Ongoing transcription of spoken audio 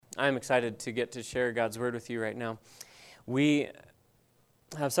I'm excited to get to share God's Word with you right now. We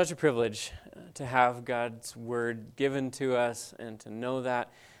have such a privilege to have God's Word given to us and to know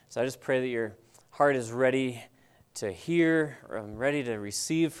that. So I just pray that your heart is ready to hear, or ready to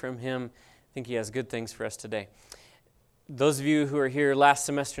receive from Him. I think He has good things for us today. Those of you who are here last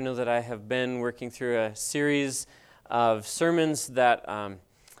semester know that I have been working through a series of sermons that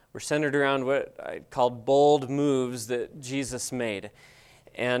were centered around what I called bold moves that Jesus made.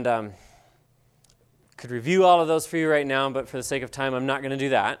 And could review all of those for you right now, but for the sake of time, I'm not going to do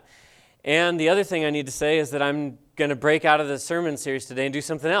that. And the other thing I need to say is that I'm going to break out of the sermon series today and do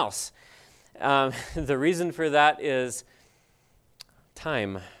something else. The reason for that is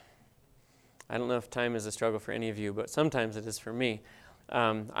time. I don't know if time is a struggle for any of you, but sometimes it is for me.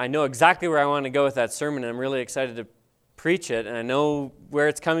 I know exactly where I want to go with that sermon, and I'm really excited to preach it, and I know where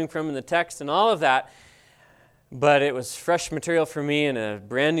it's coming from in the text and all of that, but it was fresh material for me and a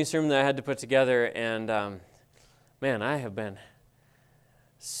brand new sermon that I had to put together, and man, I have been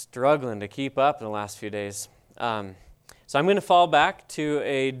struggling to keep up in the last few days. So I'm going to fall back to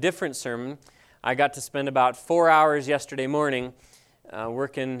a different sermon. I got to spend about 4 hours yesterday morning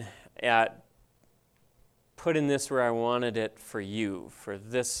working at putting this where I wanted it for you, for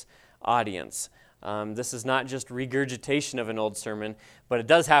this audience. This is not just regurgitation of an old sermon, but it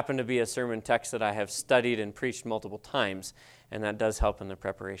does happen to be a sermon text that I have studied and preached multiple times, and that does help in the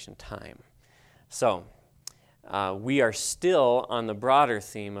preparation time. So, we are still on the broader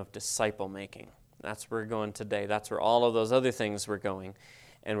theme of disciple making. That's where we're going today. That's where all of those other things were going,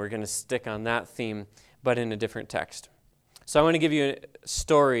 and we're going to stick on that theme, but in a different text. So I want to give you a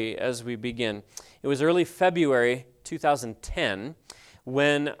story as we begin. It was early February 2010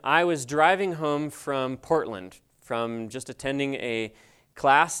 when I was driving home from Portland from just attending a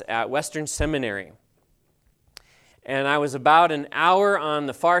class at Western Seminary. And I was about an hour on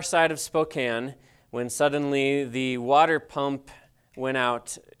the far side of Spokane when suddenly the water pump went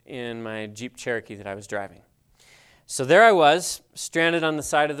out in my Jeep Cherokee that I was driving. So there I was, stranded on the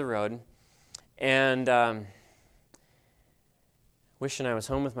side of the road, and wishing I was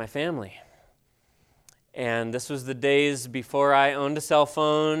home with my family. And this was the days before I owned a cell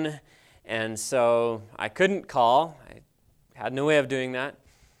phone, and so I couldn't call. I had no way of doing that.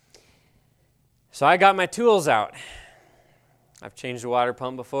 So I got my tools out. I've changed a water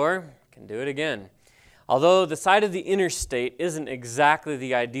pump before, can do it again. Although the side of the interstate isn't exactly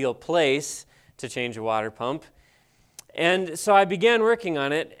the ideal place to change a water pump. And so I began working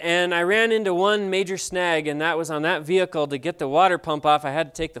on it, and I ran into one major snag, and that was on that vehicle. To get the water pump off, I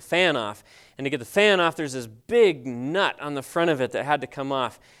had to take the fan off. And to get the fan off, there's this big nut on the front of it that had to come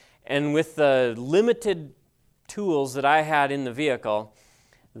off. And with the limited tools that I had in the vehicle,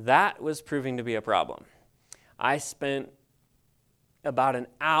 that was proving to be a problem. I spent about an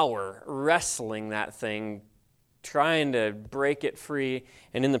hour wrestling that thing, trying to break it free,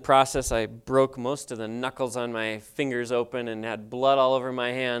 and in the process I broke most of the knuckles on my fingers open and had blood all over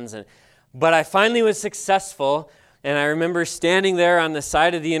my hands. But I finally was successful, and I remember standing there on the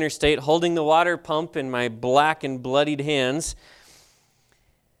side of the interstate holding the water pump in my black and bloodied hands.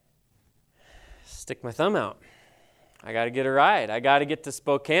 Stick my thumb out. I got to get a ride. I got to get to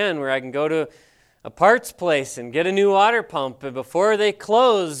Spokane where I can go to a parts place and get a new water pump before they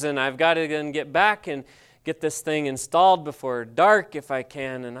close, and I've got to then get back and get this thing installed before dark if I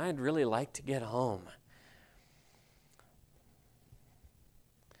can, and I'd really like to get home.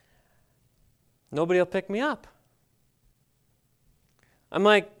 Nobody will pick me up. I'm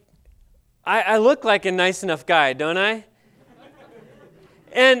like, I look like a nice enough guy, don't I?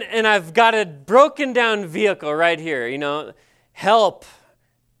 And I've got a broken down vehicle right here, help.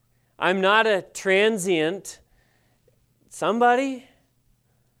 I'm not a transient. Somebody?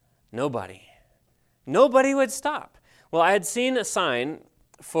 Nobody. Nobody would stop. Well, I had seen a sign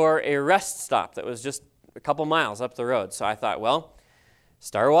for a rest stop that was just a couple miles up the road. So I thought, well,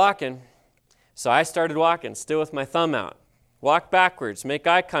 start walking. So I started walking, still with my thumb out. Walk backwards, make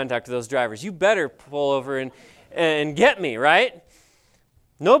eye contact with those drivers. You better pull over and get me, right?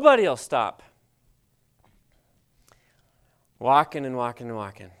 Nobody will stop. Walking and walking and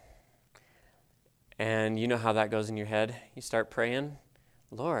walking. And you know how that goes in your head. You start praying,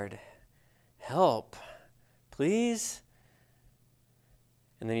 Lord, help, please.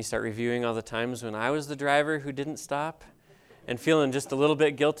 And then you start reviewing all the times when I was the driver who didn't stop and feeling just a little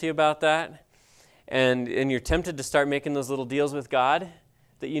bit guilty about that. And you're tempted to start making those little deals with God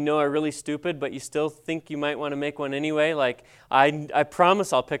that you know are really stupid, but you still think you might want to make one anyway. Like, I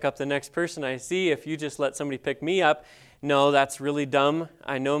promise I'll pick up the next person I see if you just let somebody pick me up. No, that's really dumb.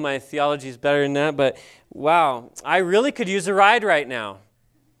 I know my theology is better than that, but wow, I really could use a ride right now.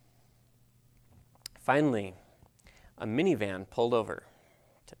 Finally, a minivan pulled over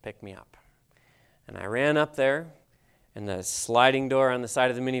to pick me up. And I ran up there, and the sliding door on the side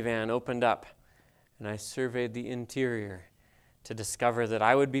of the minivan opened up, and I surveyed the interior to discover that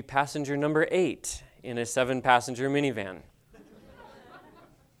I would be passenger number 8 in a 7-passenger minivan.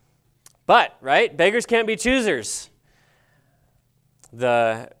 But, right, beggars can't be choosers.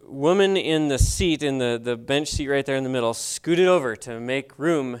 The woman in the seat, in the bench seat right there in the middle, scooted over to make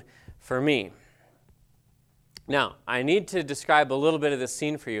room for me. Now, I need to describe a little bit of this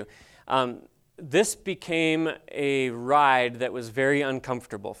scene for you. This became a ride that was very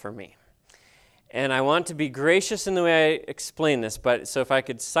uncomfortable for me. And I want to be gracious in the way I explain this, but so if I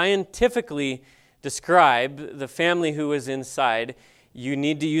could scientifically describe the family who was inside, you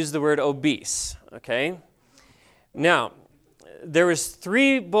need to use the word obese, okay? Now, there was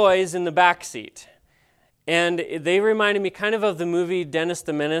 3 boys in the back seat, and they reminded me kind of the movie Dennis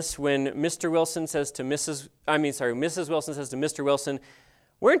the Menace when Mr. Wilson says to Mrs. Wilson says to Mr. Wilson,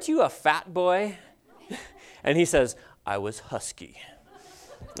 "Weren't you a fat boy?" And he says, "I was husky."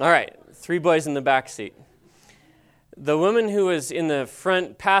 All right, 3 boys in the back seat. The woman who was in the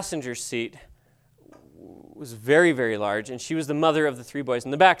front passenger seat was very, very large, and she was the mother of the 3 boys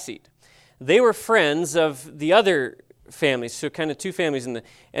in the back seat. They were friends of the other families, so kind of 2 families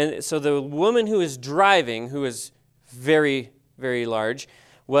and so the woman who was driving, who was very, very large,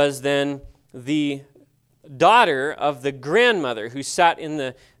 was then the daughter of the grandmother who sat in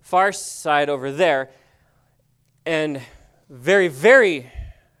the far side over there, and very, very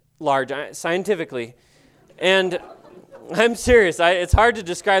large scientifically. And I'm serious, it's hard to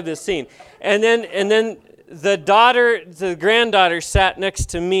describe this scene. And then the granddaughter sat next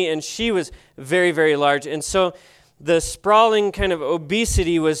to me, and she was very, very large. And so the sprawling kind of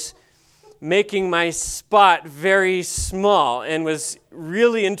obesity was making my spot very small and was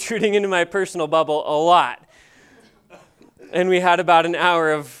really intruding into my personal bubble a lot. And we had about an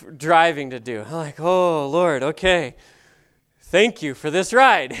hour of driving to do. I'm like, oh, Lord, okay. Thank you for this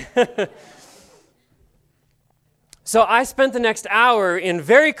ride. So I spent the next hour in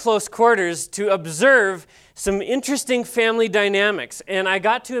very close quarters to observe some interesting family dynamics. And I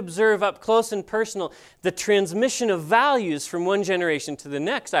got to observe up close and personal the transmission of values from one generation to the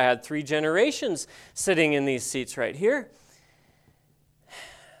next. I had 3 generations sitting in these seats right here.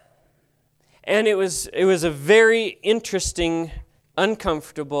 And it was a very interesting,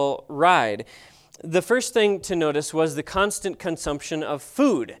 uncomfortable ride. The first thing to notice was the constant consumption of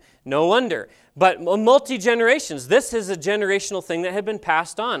food. No wonder. But multi-generations. This is a generational thing that had been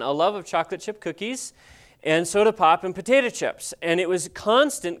passed on. A love of chocolate chip cookies and soda pop and potato chips. And it was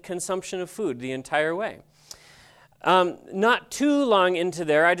constant consumption of food the entire way. Not too long into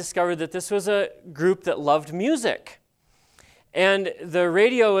there, I discovered that this was a group that loved music. And the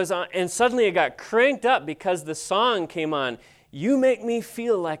radio was on, and suddenly it got cranked up because the song came on, "You Make Me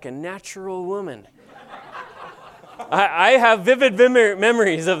Feel Like a Natural Woman." I have vivid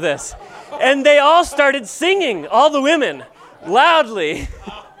memories of this. And they all started singing, all the women, loudly.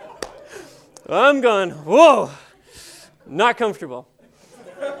 I'm going, whoa, not comfortable.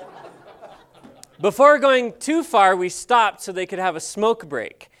 Before going too far, we stopped so they could have a smoke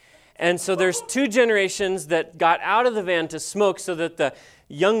break. And so there's 2 generations that got out of the van to smoke so that the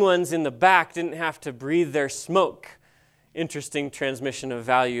young ones in the back didn't have to breathe their smoke. Interesting transmission of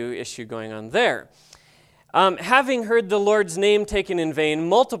value issue going on there. Having heard the Lord's name taken in vain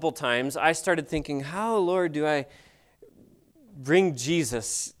multiple times, I started thinking, how, Lord, do I bring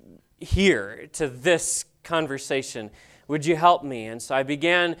Jesus here to this conversation? Would you help me? And so I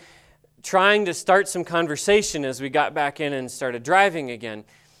began trying to start some conversation as we got back in and started driving again.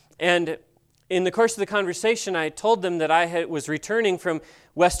 And in the course of the conversation, I told them that I was returning from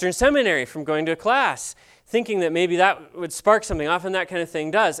Western Seminary, from going to a class, thinking that maybe that would spark something. Often that kind of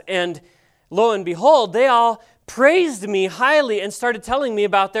thing does. And lo and behold, they all praised me highly and started telling me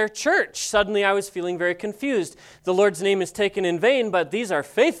about their church. Suddenly I was feeling very confused. The Lord's name is taken in vain, but these are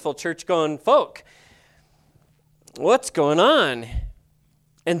faithful church-going folk. What's going on?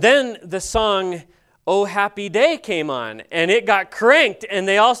 And then the song, "Oh Happy Day" came on, and it got cranked, and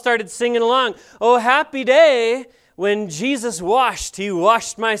they all started singing along. "Oh happy day, when Jesus He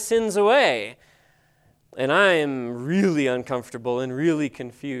washed my sins away." And I am really uncomfortable and really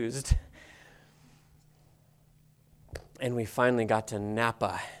confused. And we finally got to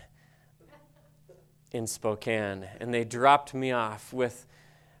Napa in Spokane, and they dropped me off with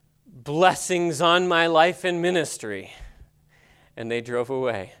blessings on my life and ministry, and they drove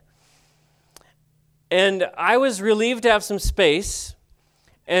away. And I was relieved to have some space,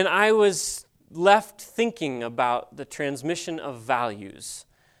 and I was left thinking about the transmission of values.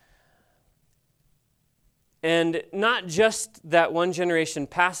 And not just that one generation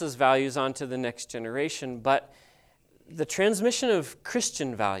passes values on to the next generation, but the transmission of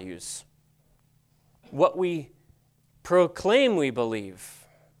Christian values, what we proclaim we believe.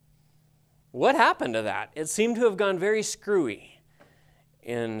 What happened to that? It seemed to have gone very screwy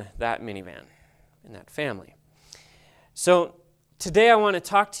in that minivan, in that family. So today I want to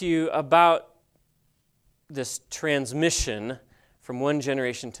talk to you about this transmission from one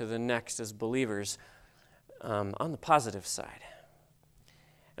generation to the next as believers on the positive side.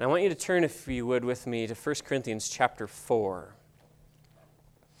 And I want you to turn, if you would, with me to 1 Corinthians chapter 4.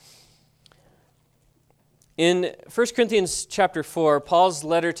 In 1 Corinthians chapter 4, Paul's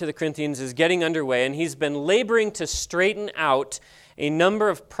letter to the Corinthians is getting underway, and he's been laboring to straighten out a number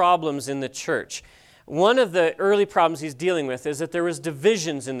of problems in the church. One of the early problems he's dealing with is that there was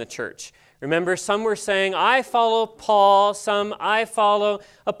divisions in the church. Remember, some were saying, I follow Paul, some, I follow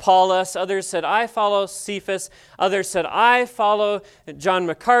Apollos, others said, I follow Cephas, others said, I follow John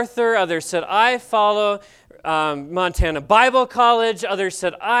MacArthur, others said, I follow Montana Bible College, others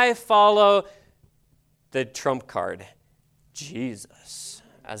said, I follow the trump card, Jesus,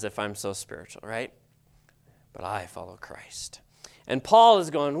 as if I'm so spiritual, right? But I follow Christ. And Paul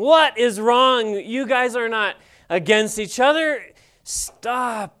is going, what is wrong? You guys are not against each other.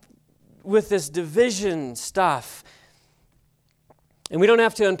 Stop with this division stuff. And we don't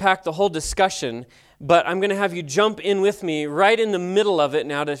have to unpack the whole discussion, but I'm going to have you jump in with me right in the middle of it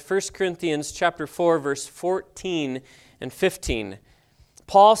now to 1 Corinthians chapter 4, verse 14 and 15.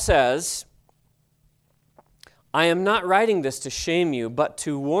 Paul says, I am not writing this to shame you, but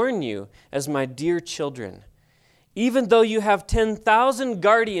to warn you as my dear children. Even though you have 10,000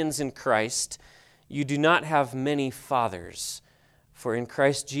 guardians in Christ, you do not have many fathers. For in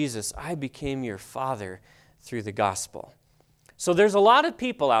Christ Jesus, I became your father through the gospel. So there's a lot of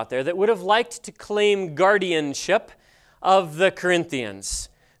people out there that would have liked to claim guardianship of the Corinthians,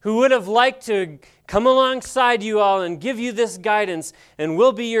 who would have liked to come alongside you all and give you this guidance, and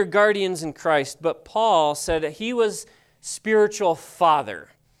we'll be your guardians in Christ. But Paul said that he was spiritual father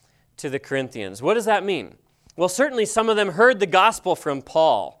to the Corinthians. What does that mean? Well, certainly some of them heard the gospel from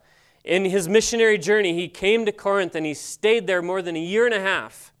Paul. In his missionary journey, he came to Corinth and he stayed there more than a year and a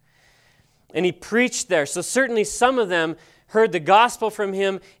half. And he preached there. So certainly some of them heard the gospel from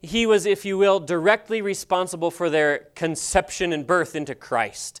him. He was, if you will, directly responsible for their conception and birth into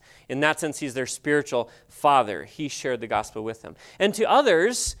Christ. In that sense, he's their spiritual father. He shared the gospel with them. And to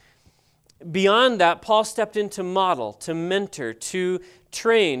others, beyond that, Paul stepped in to model, to mentor, to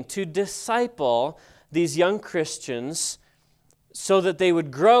train, to disciple these young Christians so that they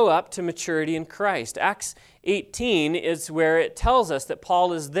would grow up to maturity in Christ. Acts 18 is where it tells us that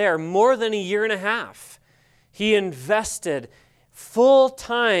Paul is there more than a year and a half. He invested full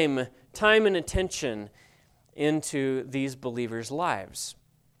time and attention into these believers' lives.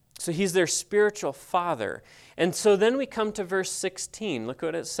 So he's their spiritual father. And so then we come to verse 16. Look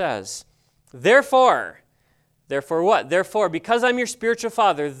what it says. Therefore what? Therefore, because I'm your spiritual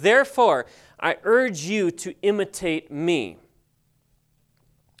father, therefore I urge you to imitate me.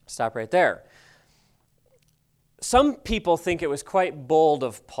 Stop right there. Some people think it was quite bold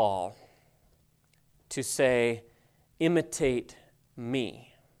of Paul to say, imitate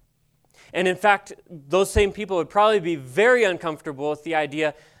me. And in fact, those same people would probably be very uncomfortable with the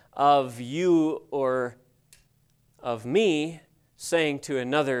idea of you or of me saying to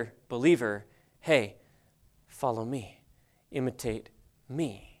another believer, hey, follow me, imitate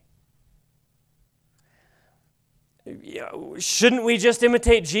me. Shouldn't we just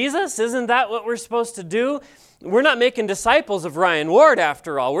imitate Jesus? Isn't that what we're supposed to do? We're not making disciples of Ryan Ward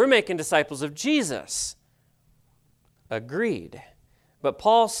after all. We're making disciples of Jesus. Agreed. But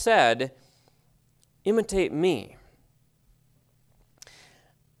Paul said, imitate me.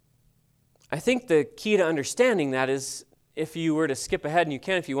 I think the key to understanding that is, if you were to skip ahead, and you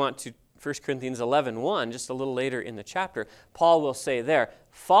can if you want, to 1 Corinthians 11:1, just a little later in the chapter, Paul will say there,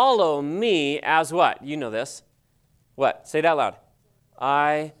 follow me as what? You know this. What? Say it out loud.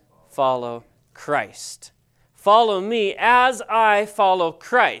 I follow Christ. Follow me as I follow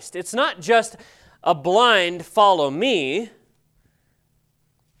Christ. It's not just a blind follow me.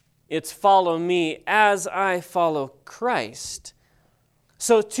 It's follow me as I follow Christ.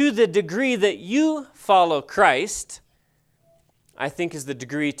 So to the degree that you follow Christ, I think is the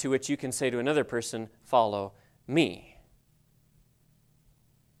degree to which you can say to another person, follow me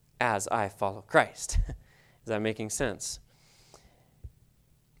as I follow Christ. Is that making sense?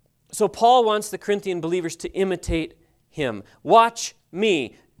 So Paul wants the Corinthian believers to imitate him. Watch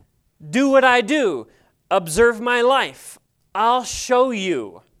me. Do what I do. Observe my life. I'll show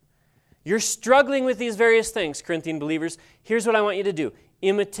you. You're struggling with these various things, Corinthian believers. Here's what I want you to do.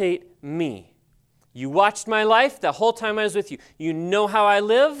 Imitate me. You watched my life the whole time I was with you. You know how I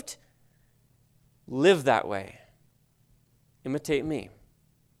lived. Live that way. Imitate me.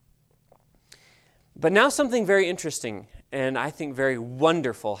 But now something very interesting and I think very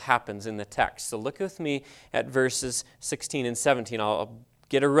wonderful happens in the text. So look with me at verses 16 and 17. I'll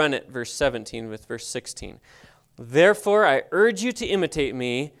get a run at verse 17 with verse 16. Therefore, I urge you to imitate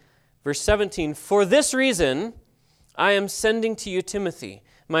me. Verse 17, for this reason, I am sending to you Timothy,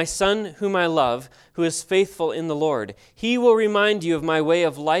 my son whom I love, who is faithful in the Lord. He will remind you of my way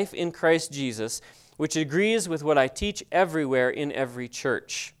of life in Christ Jesus, which agrees with what I teach everywhere in every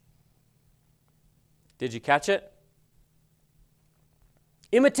church. Did you catch it?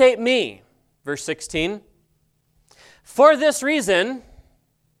 Imitate me, verse 16. For this reason,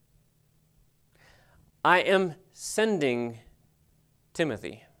 I am sending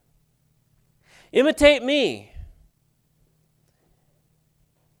Timothy. Imitate me.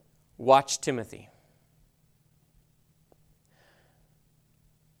 Watch Timothy.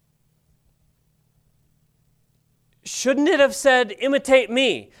 Shouldn't it have said, imitate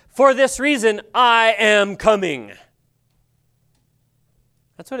me? For this reason, I am coming.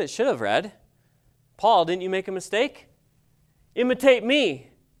 That's what it should have read. Paul, didn't you make a mistake? Imitate me.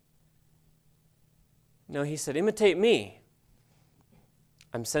 No, he said, imitate me.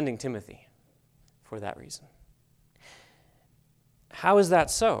 I'm sending Timothy for that reason. How is that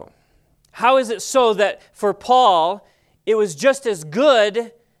so? How is it so that for Paul, it was just as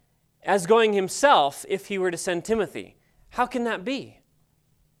good as going himself if he were to send Timothy? How can that be?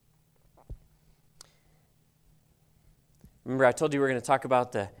 Remember, I told you we were going to talk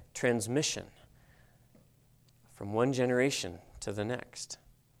about the transmission from one generation to the next.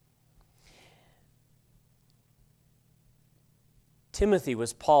 Timothy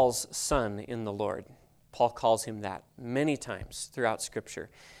was Paul's son in the Lord. Paul calls him that many times throughout Scripture.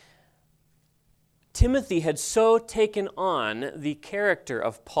 Timothy had so taken on the character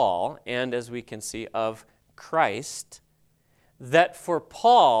of Paul, and as we can see, of Christ, that for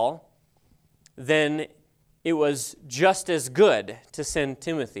Paul, then it was just as good to send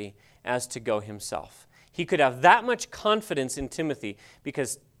Timothy as to go himself. He could have that much confidence in Timothy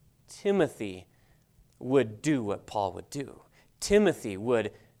because Timothy would do what Paul would do. Timothy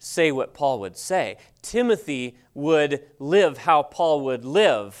would say what Paul would say. Timothy would live how Paul would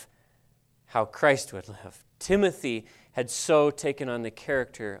live, how Christ would live. Timothy had so taken on the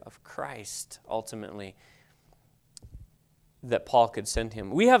character of Christ, ultimately, that Paul could send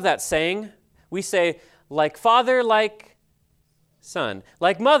him. We have that saying. We say, like father, like son.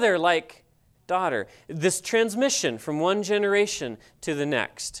 Like mother, like daughter. This transmission from one generation to the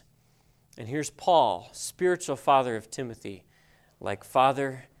next. And here's Paul, spiritual father of Timothy. Like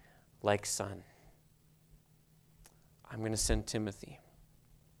father, like son. I'm going to send Timothy.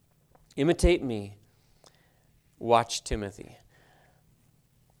 Imitate me. Watch Timothy.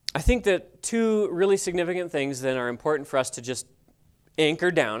 I think that two really significant things then are important for us to just anchor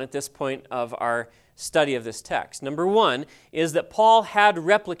down at this point of our study of this text. Number one is that Paul had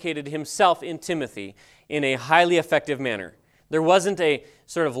replicated himself in Timothy in a highly effective manner. There wasn't a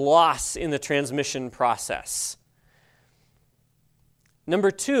sort of loss in the transmission process.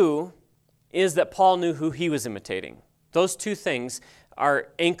 Number two is that Paul knew who he was imitating. Those two things are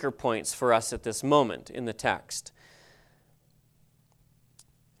anchor points for us at this moment in the text.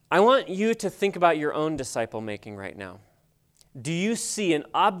 I want you to think about your own disciple making right now. Do you see an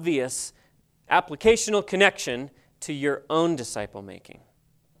obvious applicational connection to your own disciple making?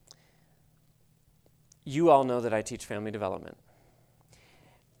 You all know that I teach family development.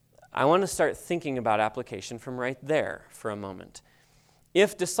 I want to start thinking about application from right there for a moment.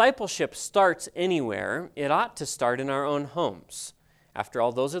 If discipleship starts anywhere, it ought to start in our own homes. After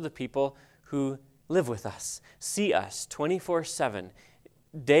all, those are the people who live with us, see us 24/7,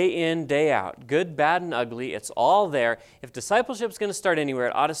 day in, day out, good, bad, and ugly. It's all there. If discipleship is going to start anywhere,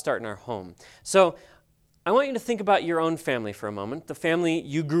 it ought to start in our home. So I want you to think about your own family for a moment, the family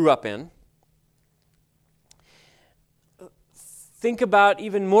you grew up in. Think about,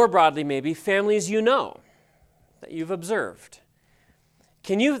 even more broadly maybe, families you know that you've observed.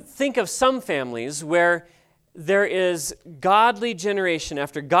 Can you think of some families where there is godly generation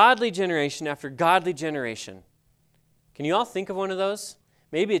after godly generation after godly generation? Can you all think of one of those?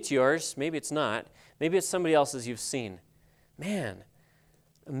 Maybe it's yours, maybe it's not. Maybe it's somebody else's you've seen. Man,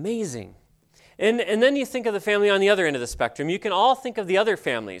 amazing. And then you think of the family on the other end of the spectrum. You can all think of the other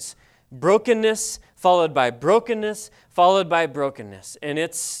families. Brokenness, followed by brokenness, followed by brokenness. And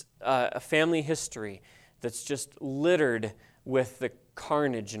it's a family history that's just littered with the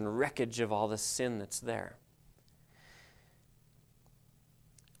carnage and wreckage of all the sin that's there.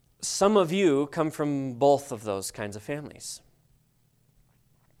 Some of you come from both of those kinds of families.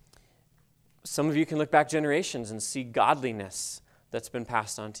 Some of you can look back generations and see godliness that's been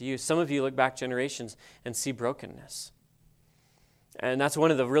passed on to you. Some of you look back generations and see brokenness. And that's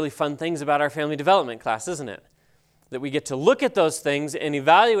one of the really fun things about our family development class, isn't it? That we get to look at those things and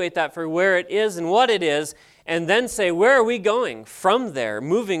evaluate that for where it is and what it is, and then say, where are we going from there,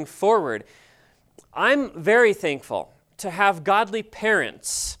 moving forward? I'm very thankful to have godly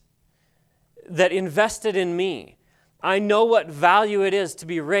parents that invested in me. I know what value it is to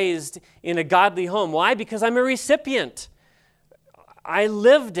be raised in a godly home. Why? Because I'm a recipient. I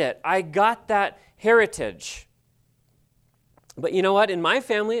lived it. I got that heritage. But you know what? In my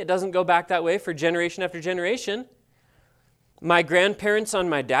family, it doesn't go back that way for generation after generation. My grandparents on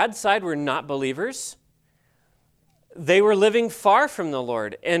my dad's side were not believers. They were living far from the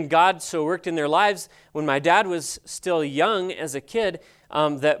Lord, and God so worked in their lives when my dad was still young as a kid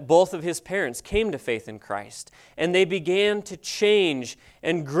that both of his parents came to faith in Christ. And they began to change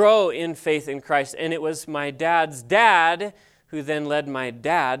and grow in faith in Christ. And it was my dad's dad who then led my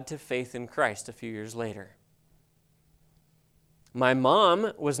dad to faith in Christ a few years later. My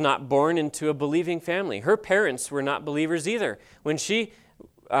mom was not born into a believing family. Her parents were not believers either when she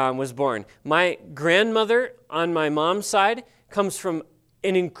was born. My grandmother on my mom's side comes from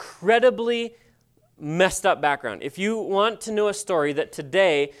an incredibly messed up background. If you want to know a story that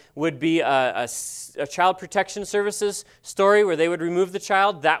today would be a child protection services story where they would remove the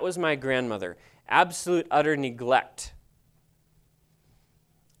child, that was my grandmother. Absolute utter neglect.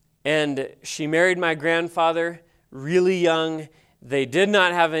 And she married my grandfather really young. They did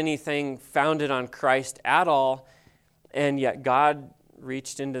not have anything founded on Christ at all, and yet God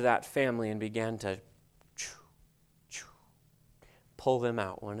reached into that family and began to pull them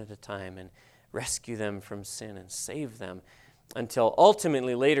out one at a time and rescue them from sin and save them until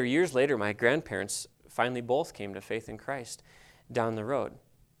ultimately years later, my grandparents finally both came to faith in Christ down the road.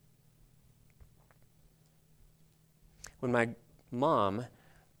 When my mom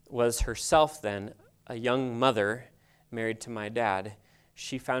was herself then a young mother married to my dad,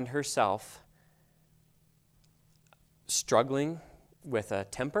 she found herself struggling with a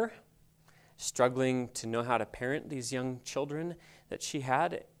temper, struggling to know how to parent these young children that she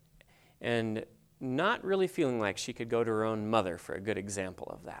had, and not really feeling like she could go to her own mother for a good example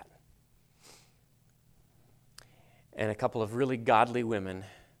of that. And a couple of really godly women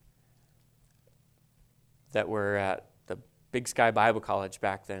that were at the Big Sky Bible College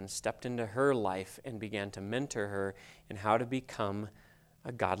back then stepped into her life and began to mentor her in how to become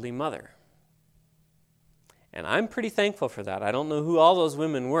a godly mother. And I'm pretty thankful for that. I don't know who all those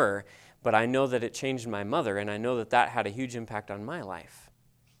women were, but I know that it changed my mother, and I know that that had a huge impact on my life.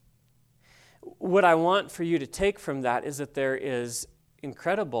 What I want for you to take from that is that there is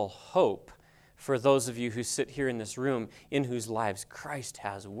incredible hope for those of you who sit here in this room in whose lives Christ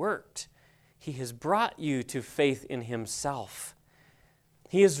has worked. He has brought you to faith in Himself.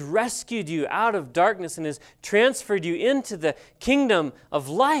 He has rescued you out of darkness and has transferred you into the kingdom of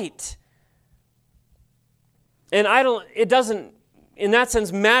light. And it doesn't, in that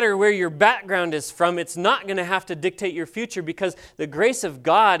sense, matter where your background is from. It's not going to have to dictate your future because the grace of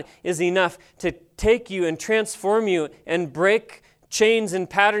God is enough to take you and transform you and break chains and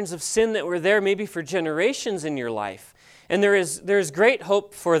patterns of sin that were there maybe for generations in your life. And there's great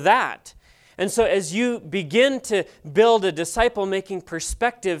hope for that. And so as you begin to build a disciple-making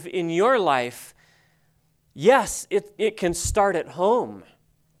perspective in your life, yes, it can start at home.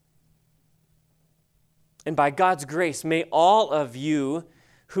 And by God's grace, may all of you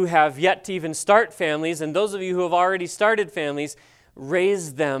who have yet to even start families, and those of you who have already started families,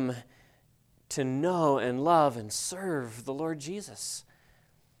 raise them to know and love and serve the Lord Jesus.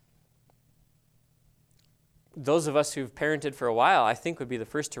 Those of us who've parented for a while, I think, would be the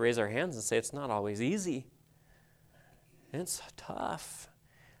first to raise our hands and say it's not always easy. It's tough.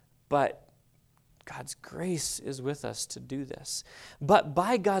 But God's grace is with us to do this. But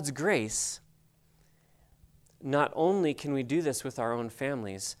by God's grace, not only can we do this with our own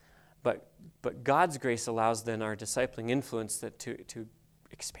families, but God's grace allows then our discipling influence to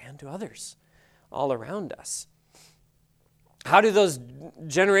expand to others all around us. How do those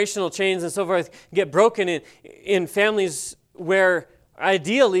generational chains and so forth get broken in families where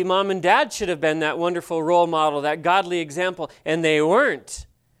ideally mom and dad should have been that wonderful role model, that godly example, and they weren't?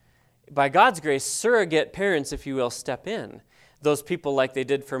 By God's grace, surrogate parents, if you will, step in. Those people like they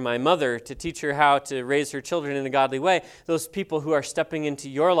did for my mother to teach her how to raise her children in a godly way, those people who are stepping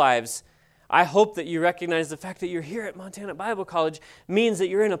into your lives I hope that you recognize the fact that you're here at Montana Bible College means that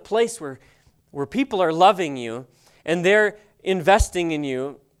you're in a place where people are loving you and they're investing in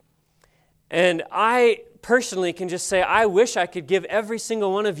you. And I personally can just say, I wish I could give every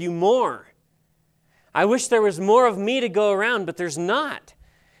single one of you more. I wish there was more of me to go around, but there's not.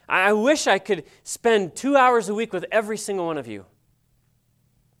 I wish I could spend 2 hours a week with every single one of you.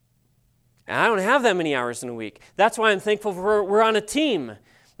 And I don't have that many hours in a week. That's why I'm thankful for we're on a team.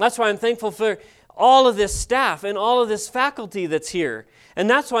 That's why I'm thankful for all of this staff and all of this faculty that's here. And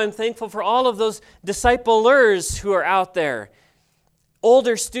that's why I'm thankful for all of those disciplers who are out there.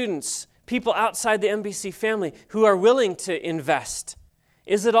 Older students, people outside the MBC family who are willing to invest.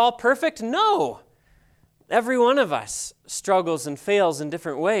 Is it all perfect? No. Every one of us struggles and fails in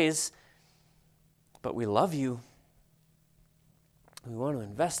different ways, but we love you. We want to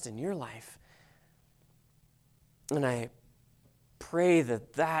invest in your life. And I pray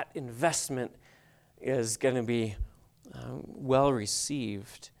that that investment is going to be well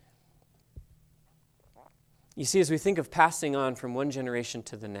received. You see, as we think of passing on from one generation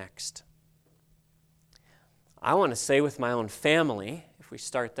to the next, I want to say with my own family, if we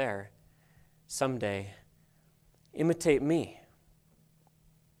start there, someday, imitate me.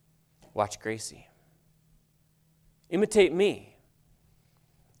 Watch Gracie. Imitate me.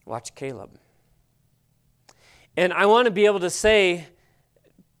 Watch Caleb. And I want to be able to say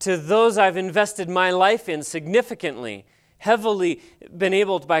to those I've invested my life in significantly, heavily been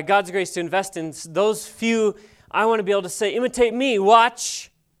able, by God's grace, to invest in those few, I want to be able to say, imitate me. Watch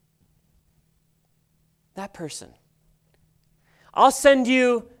that person. I'll send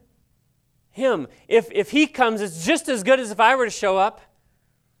you him. If he comes, it's just as good as if I were to show up.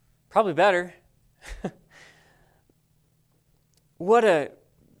 Probably better. What a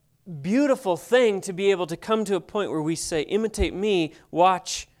beautiful thing to be able to come to a point where we say, imitate me,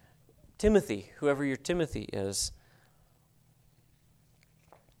 watch Timothy, whoever your Timothy is.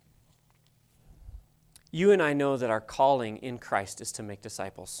 You and I know that our calling in Christ is to make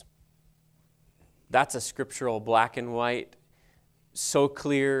disciples. That's a scriptural black and white, so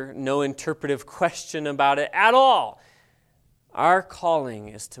clear, no interpretive question about it at all. Our calling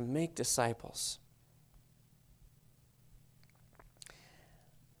is to make disciples.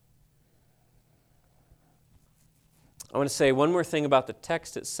 I want to say one more thing about the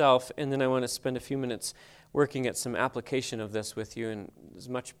text itself, and then I want to spend a few minutes working at some application of this with you in as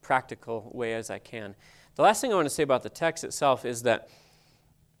much practical way as I can. The last thing I want to say about the text itself is that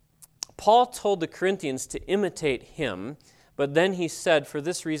Paul told the Corinthians to imitate him, but then he said, for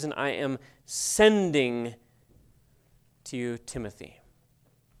this reason I am sending to you Timothy.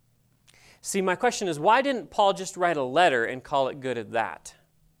 See, my question is, why didn't Paul just write a letter and call it good at that?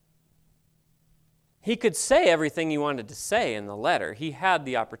 He could say everything he wanted to say in the letter. He had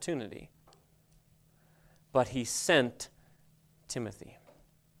the opportunity. But he sent Timothy.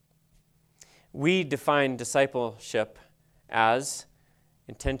 We define discipleship as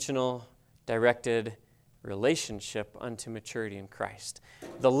intentional, directed relationship unto maturity in Christ.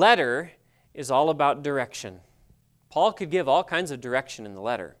 The letter is all about direction. Paul could give all kinds of direction in the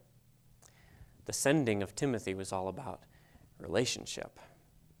letter. The sending of Timothy was all about relationship.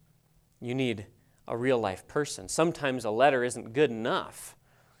 You need a real-life person. Sometimes a letter isn't good enough.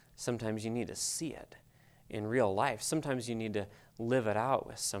 Sometimes you need to see it in real life. Sometimes you need to live it out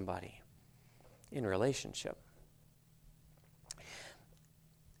with somebody in relationship.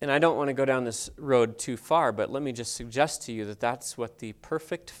 And I don't want to go down this road too far, but let me just suggest to you that that's what the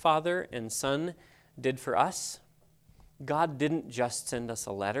perfect Father and Son did for us. God didn't just send us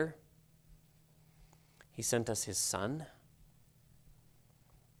a letter. He sent us His Son.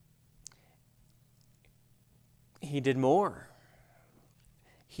 He did more.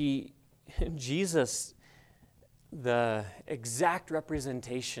 Jesus, the exact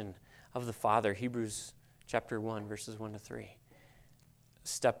representation of the Father, Hebrews chapter 1, verses 1 to 3,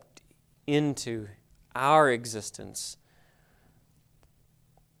 stepped into our existence.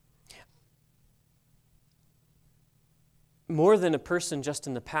 More than a person just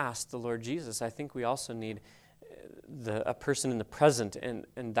in the past, the Lord Jesus, I think we also need a person in the present, and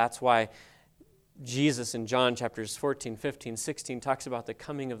that's why Jesus in John chapters 14, 15, 16 talks about the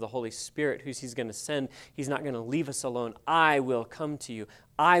coming of the Holy Spirit, who He's going to send. He's not going to leave us alone. I will come to you.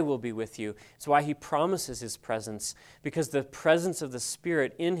 I will be with you. It's why He promises His presence, because the presence of the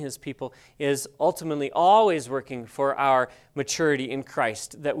Spirit in His people is ultimately always working for our maturity in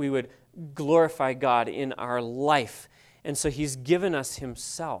Christ, that we would glorify God in our life. And so He's given us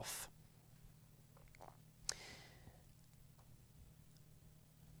Himself.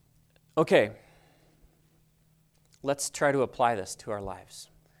 Okay. Let's try to apply this to our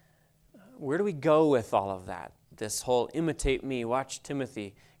lives. where do we go with all of that? This whole imitate me, watch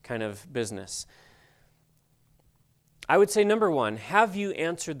Timothy kind of business. I would say, number one, have you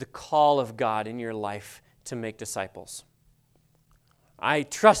answered the call of God in your life to make disciples? I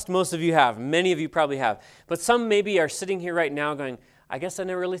trust most of you have. Many of you probably have. But some maybe are sitting here right now going, I guess I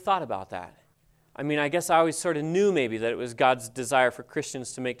never really thought about that. I mean, I guess I always sort of knew maybe that it was God's desire for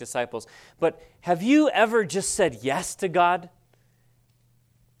Christians to make disciples. But have you ever just said yes to God?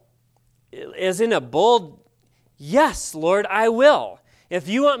 As in a bold, yes, Lord, I will. If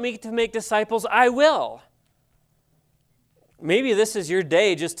you want me to make disciples, I will. Maybe this is your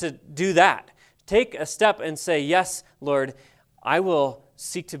day just to do that. Take a step and say, yes, Lord, I will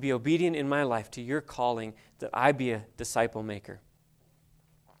seek to be obedient in my life to your calling that I be a disciple maker.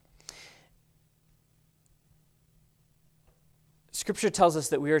 Scripture tells us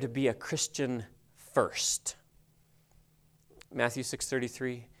that we are to be a Christian first. Matthew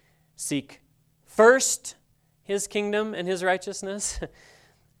 6:33, seek first his kingdom and his righteousness.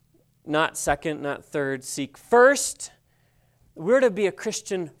 Not second, not third. Seek first. We're to be a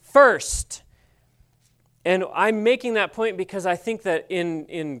Christian first. And I'm making that point because I think that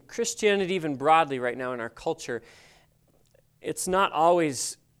in Christianity, even broadly right now in our culture, it's not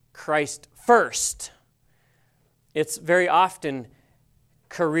always Christ first. It's very often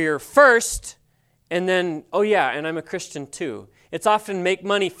career first, and then, oh yeah, and I'm a Christian too. It's often make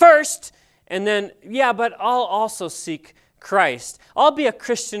money first, and then, yeah, but I'll also seek Christ. I'll be a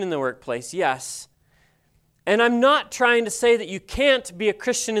Christian in the workplace, yes. And I'm not trying to say that you can't be a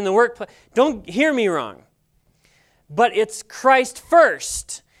Christian in the workplace. Don't hear me wrong. But it's Christ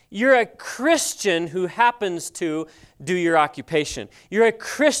first. You're a Christian who happens to do your occupation. You're a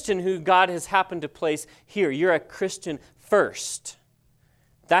Christian who God has happened to place here. You're a Christian first.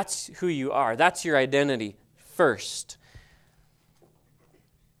 That's who you are. That's your identity first.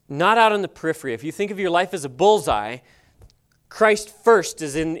 Not out on the periphery. If you think of your life as a bullseye, Christ first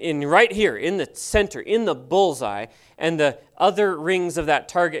is in right here, in the center, in the bullseye, and the other rings of that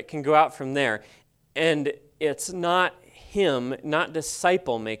target can go out from there. And it's not him, not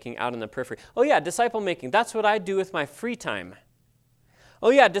disciple making out in the periphery. Oh yeah, disciple making, that's what I do with my free time. Oh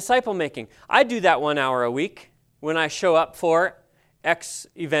yeah, disciple making, I do that 1 hour a week when I show up for X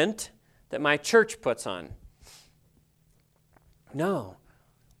event that my church puts on. No,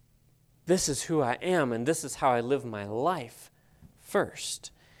 this is who I am and this is how I live my life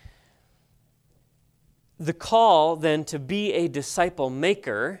first. The call then to be a disciple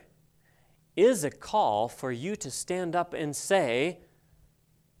maker is a call for you to stand up and say,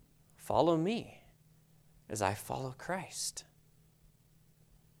 follow me as I follow Christ.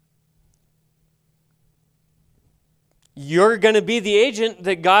 You're going to be the agent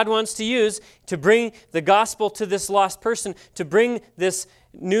that God wants to use to bring the gospel to this lost person, to bring this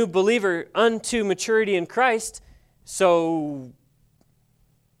new believer unto maturity in Christ. So,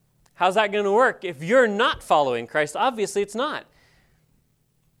 how's that going to work? If you're not following Christ, obviously it's not.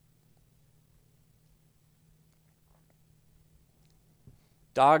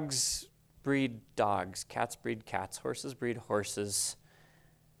 Dogs breed dogs, cats breed cats, horses breed horses.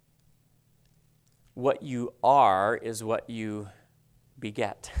 What you are is what you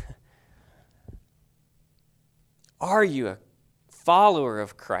beget. Are you a follower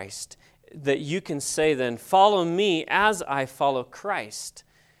of Christ that you can say then, follow me as I follow Christ?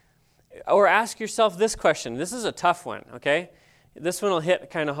 Or ask yourself this question. This is a tough one, okay? This one will hit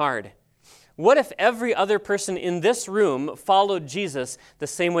kind of hard. What if every other person in this room followed Jesus the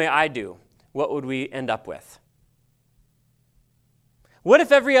same way I do? What would we end up with? What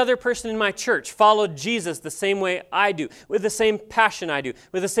if every other person in my church followed Jesus the same way I do, with the same passion I do,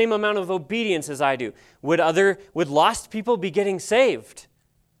 with the same amount of obedience as I do? Would lost people be getting saved?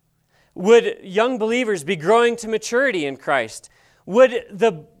 Would young believers be growing to maturity in Christ? Would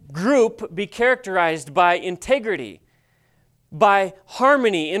the group be characterized by integrity, by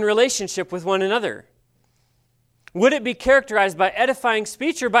harmony in relationship with one another? Would it be characterized by edifying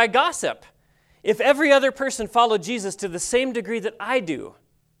speech or by gossip? If every other person followed Jesus to the same degree that I do.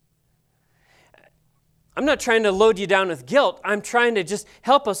 I'm not trying to load you down with guilt. I'm trying to just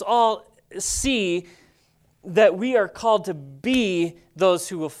help us all see that we are called to be those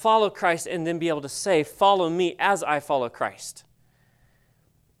who will follow Christ and then be able to say, follow me as I follow Christ.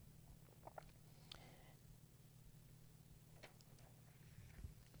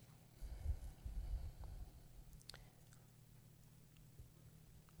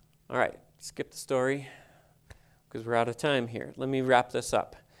 All right, skip the story because we're out of time here. Let me wrap this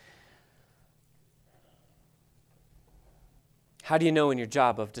up. How do you know when your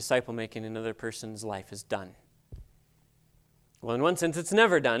job of disciple making in another person's life is done? Well, in one sense, it's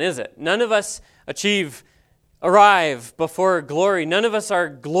never done, is it? None of us arrive before glory. None of us are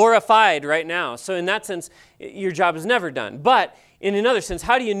glorified right now. So in that sense, your job is never done. But in another sense,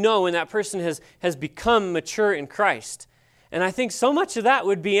 how do you know when that person has become mature in Christ? And I think so much of that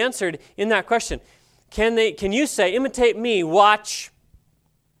would be answered in that question. Can you say, imitate me, watch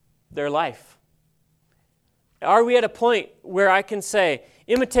their life? Are we at a point where I can say,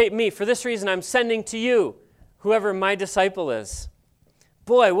 imitate me, for this reason I'm sending to you whoever my disciple is?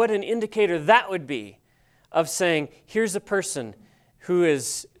 Boy, what an indicator that would be of saying, here's a person who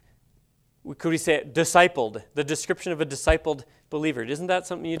is, could we say it, discipled, the description of a discipled believer. Isn't that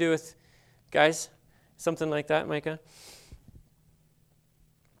something you do with guys? Something like that, Micah?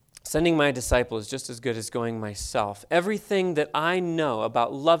 Sending my disciple is just as good as going myself. Everything that I know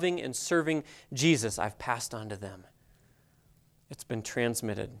about loving and serving Jesus, I've passed on to them. It's been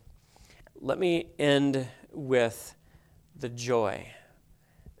transmitted. Let me end with the joy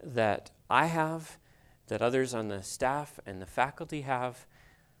that I have, that others on the staff and the faculty have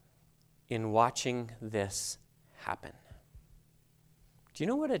in watching this happen. Do you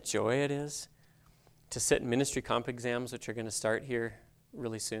know what a joy it is to sit in ministry comp exams, which are going to start here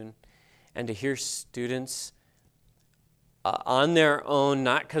really soon, and to hear students on their own,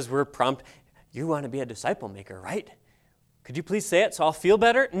 not because we're prompt, you want to be a disciple maker, right? Could you please say it so I'll feel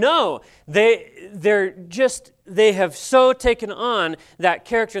better? No, they have so taken on that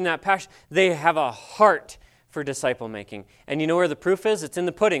character and that passion. They have a heart for disciple making. And you know where the proof is? It's in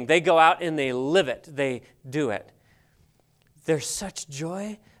the pudding. They go out and they live it. They do it. There's such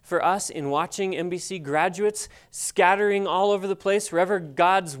joy for us in watching MBC graduates scattering all over the place, wherever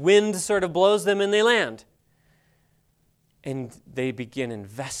God's wind sort of blows them and they land. And they begin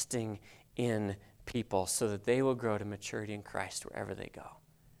investing in people so that they will grow to maturity in Christ wherever they go.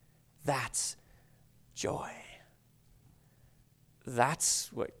 That's joy.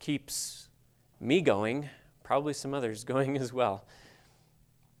 That's what keeps me going, probably some others going as well.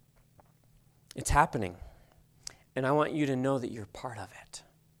 It's happening. And I want you to know that you're part of it.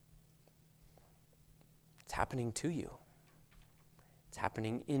 It's happening to you. It's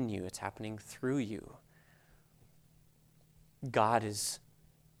happening in you. It's happening through you. God is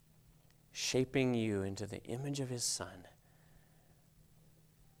shaping you into the image of His Son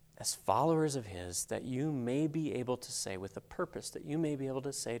as followers of His, that you may be able to say, with a purpose, that you may be able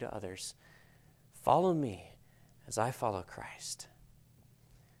to say to others, follow me as I follow Christ.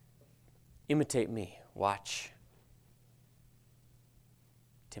 Imitate me. Watch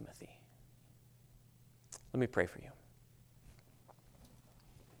Timothy. Let me pray for you.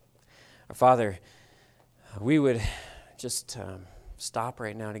 Our Father, we would just stop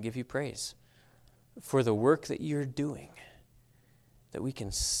right now to give you praise for the work that you're doing, that we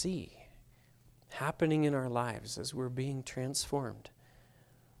can see happening in our lives as we're being transformed.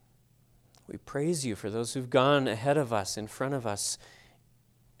 We praise you for those who've gone ahead of us, in front of us,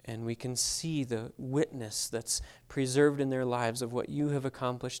 and we can see the witness that's preserved in their lives of what you have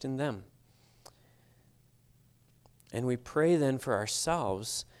accomplished in them. And we pray then for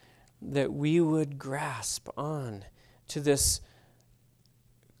ourselves that we would grasp on to this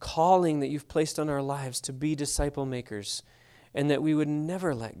calling that you've placed on our lives to be disciple makers, and that we would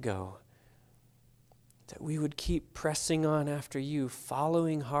never let go, that we would keep pressing on after you,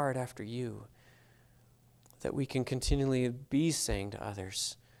 following hard after you, that we can continually be saying to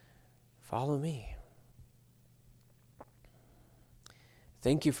others, follow me.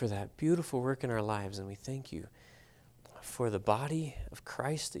 Thank you for that beautiful work in our lives, and we thank you for the body of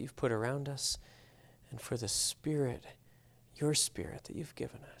Christ that you've put around us, and for the Spirit, your Spirit that you've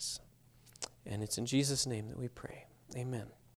given us. And it's in Jesus' name that we pray. Amen.